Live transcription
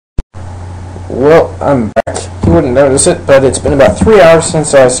Well, I'm back. You wouldn't notice it, but it's been about 3 hours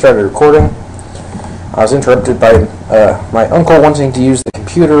since I started recording. I was interrupted by my uncle wanting to use the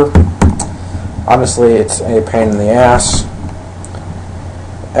computer. Honestly, it's a pain in the ass.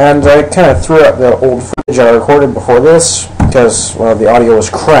 And I kind of threw out the old footage I recorded before this, because, well, the audio was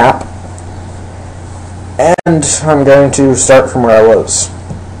crap. And I'm going to start from where I was.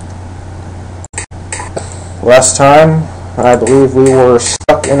 Last time, I believe we were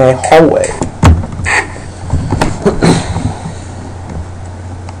stuck in a hallway.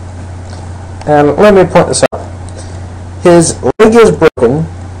 And let me point this out. His leg is broken,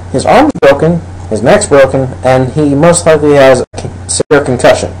 his arm's broken, his neck's broken, and he most likely has a severe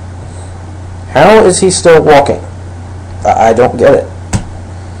concussion. How is he still walking? I don't get it.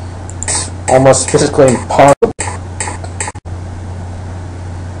 It's almost physically impossible.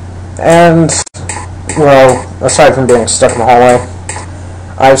 And, well, aside from being stuck in the hallway,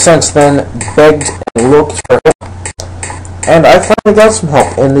 I've since then begged and looked for help. And I finally got some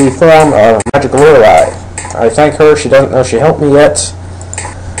help in the form of Magical Eye. I thank her. She doesn't know she helped me yet,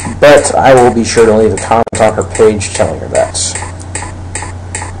 but I will be sure to leave a comment on her page telling her that.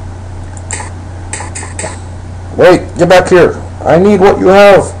 Wait, get back here. I need what you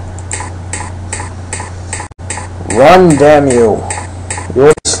have. Run, damn you.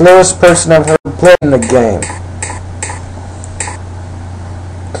 You're the slowest person I've heard playing the game.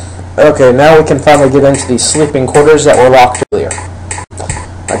 Okay, now we can finally get into the sleeping quarters that were locked earlier.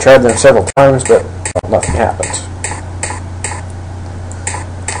 I tried them several times, but well, nothing happened.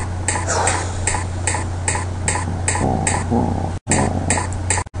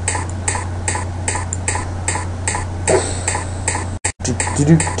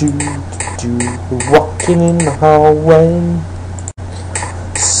 Walking in the hallway,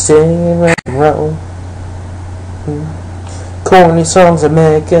 singing round and round. Corny songs I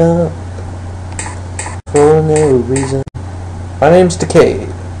make up for no reason. My name's Decade.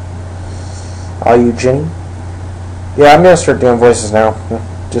 Are you Jenny? Yeah, I'm gonna start doing voices now.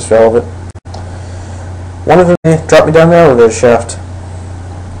 Just relevant. One of them dropped me down the elevator shaft.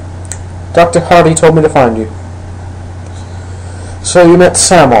 Dr. Hardy told me to find you. So you met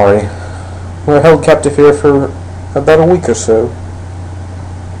Sam already. We were held captive here for about a week or so.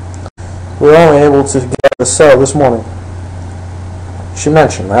 We were only able to get out of the cell this morning. She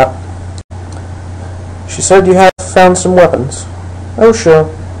mentioned that. She said you had found some weapons. Oh, sure.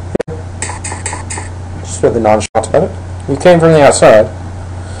 Yeah. Just really nonchalant about it. You came from the outside.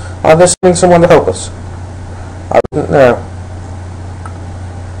 Are they sending someone to help us? I didn't know.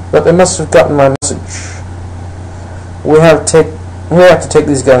 But they must have gotten my message. We have to take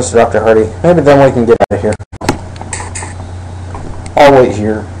these guns to Dr. Hardy. Maybe then we can get out of here. I'll wait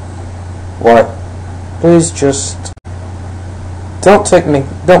here. What? Please just... Don't make me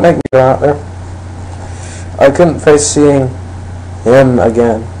go out there. I couldn't face seeing him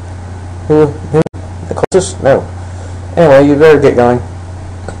again. Who? The cultist? No. Anyway, you better get going.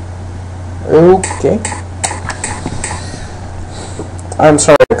 Okay. I'm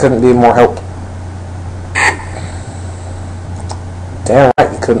sorry I couldn't be more help. Damn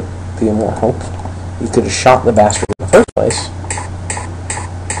right you couldn't be more help. You could have shot the bastard in the first place.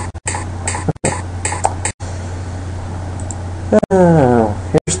 Oh,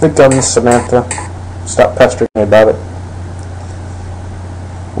 here's the guns, Samantha. Stop pestering me about it.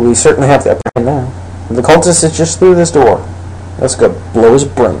 We certainly have the upper hand now. The cultist is just through this door. Let's go blow his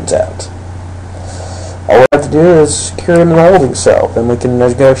brains out. All we have to do is secure him in the holding cell, then we can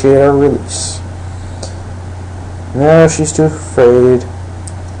negotiate our release. No, she's too afraid.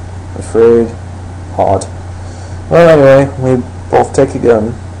 Hot. Well, anyway, we both take a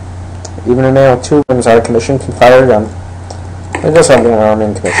gun. Even a man with 2 limbs out of commission can fire a gun. It does have an arm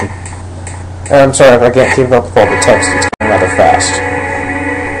in commission. I'm sorry if I can't keep up with all the text, it's going rather fast.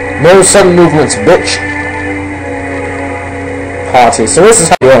 No sudden movements, bitch! Party, so this is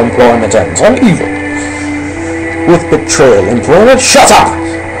how your employment ends. I'm evil. With betrayal employment, shut up!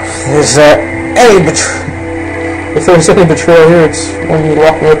 Is there any betrayal? If there's any betrayal here, it's when you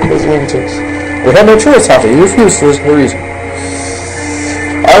lock me up with those lunatics. We had no choice, Hattie. You refused for no reason.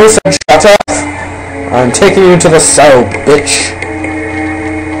 I said shut up! I'm taking you to the cell, bitch.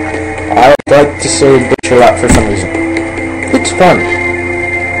 I'd like to say bitch a lot for some reason. It's fun.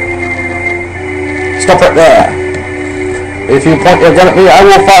 Stop right there. If you point your gun at me, I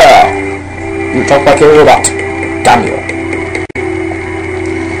will fire. You talk like a robot. Damn you.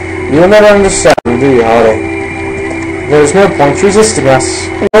 You'll never understand, do you, Hardy? There's no point resisting us.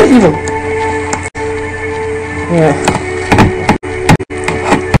 We're evil. Yeah.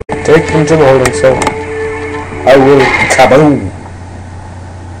 Take them to the holding cell. I will kaboom.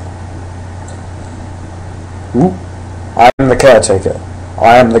 Who? I am the caretaker.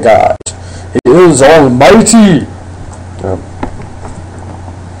 I am the guide. He is almighty!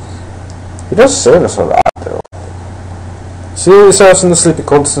 He does serve us alright, though. See yourselves in the sleepy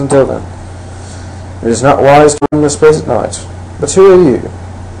quarters until then. It is not wise to roam this place at night. But who are you?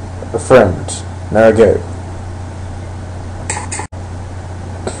 A friend. Now go.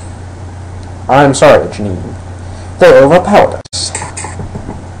 I am sorry, Janine. They overpowered us.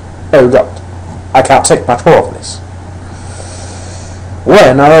 Oh God. I can't take much more of this.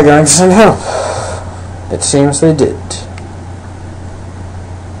 When are they going to send help? It seems they did.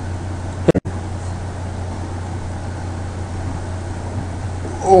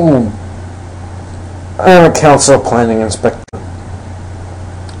 Oh. I am a council planning inspector.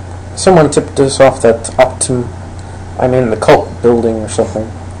 Someone tipped us off that the cult building or something.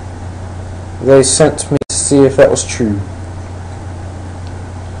 They sent me to see if that was true.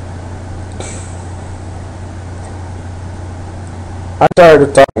 I'm tired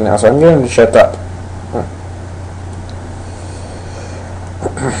of talking now, so I'm going to shut up.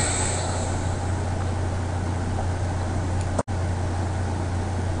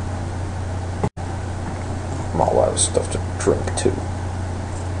 I'm all out of stuff to drink too.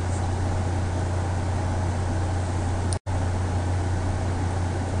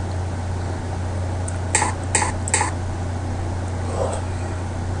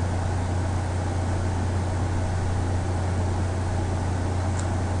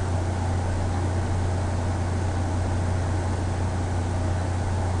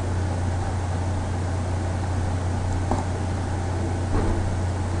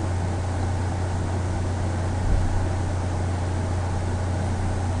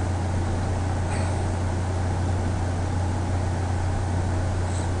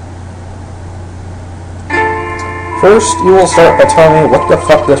 First, you will start by telling me what the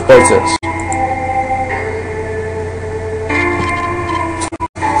fuck this place is.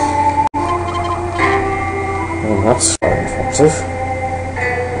 Oh, that's very informative.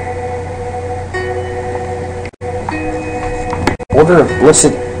 Order of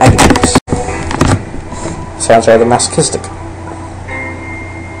Blessed Agnes. Sounds rather masochistic.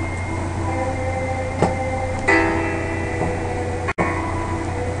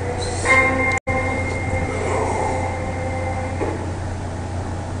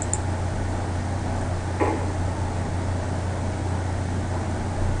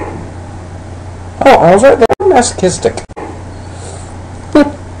 Oh, I was right there. Masochistic.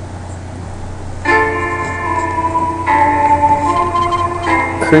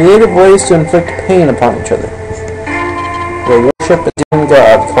 Creative ways to inflict pain upon each other. They worship a demon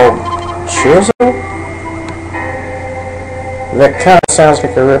god called Chizo? That kind of sounds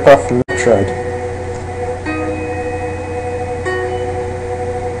like a ripoff from Metroid.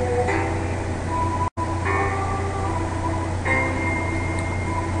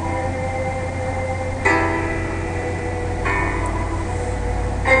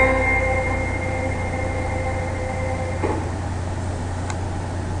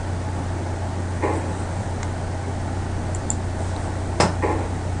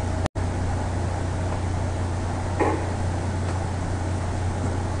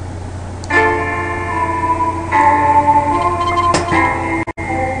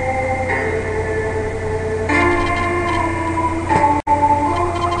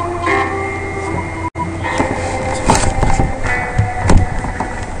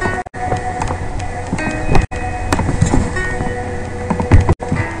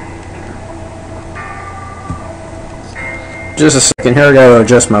 Just a second here, I gotta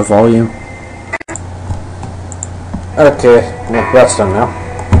adjust my volume. Okay, well, that's done now.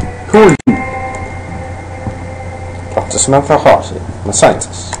 Who are you? Dr. Samantha Hartley, I'm a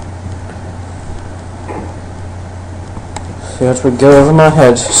scientist. That would go over my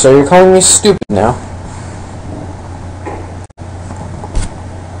head, so you're calling me stupid now?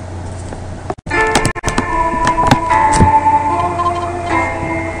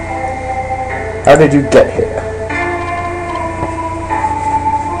 How did you get here?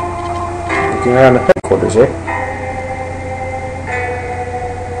 Looking around the headquarters, eh?